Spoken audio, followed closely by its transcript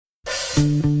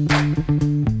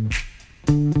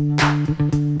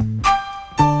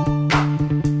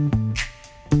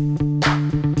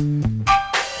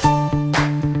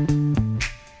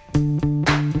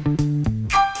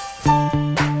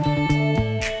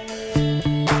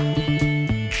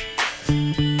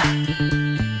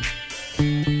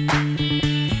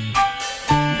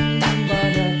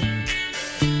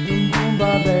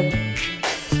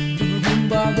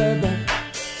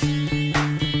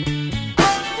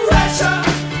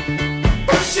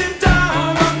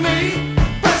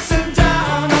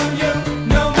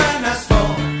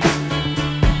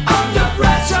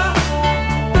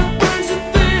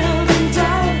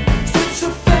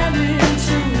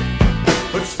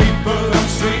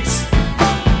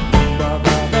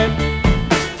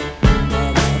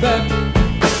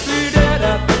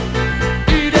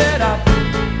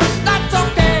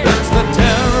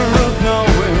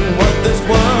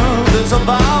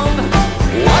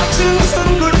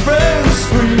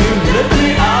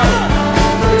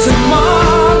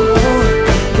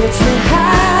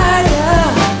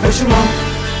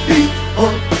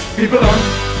People on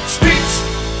streets.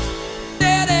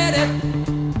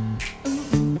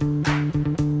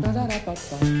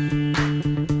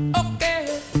 Okay.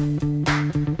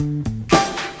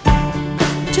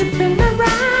 Chipping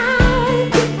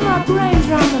around, keep my brains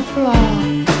round the floor.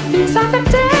 These are the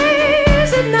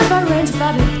days it never rains,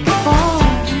 but it falls.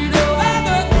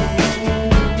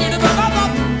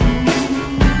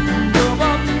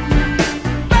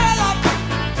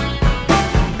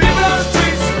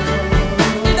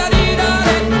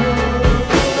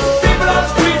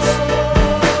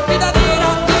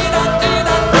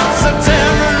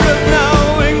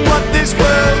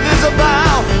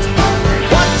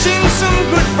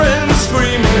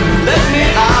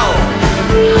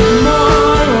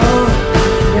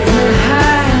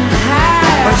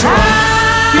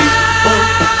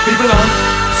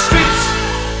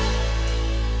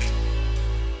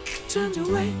 Turned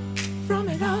away from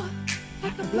it all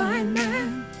like a blind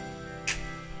man.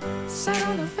 Sat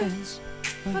on the fence,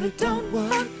 but it don't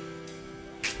work.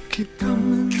 Keep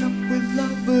coming up with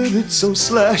love, but it's so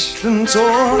slashed and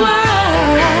torn. Why?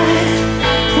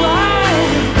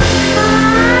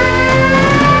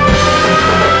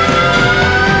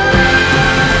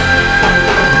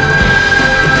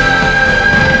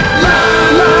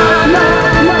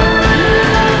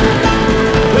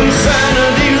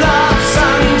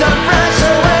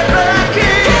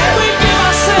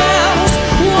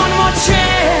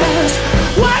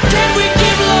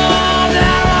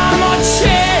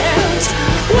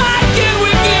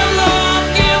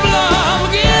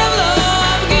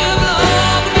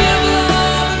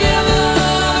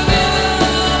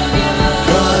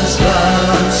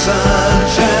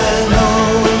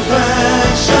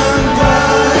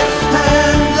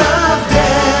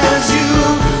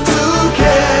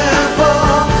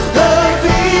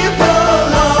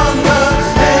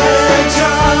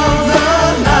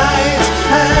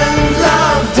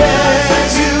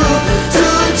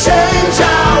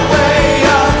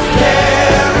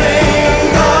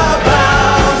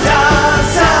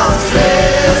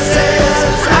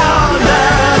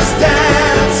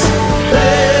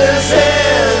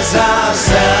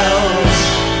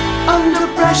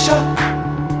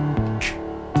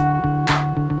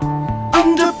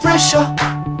 Under pressure.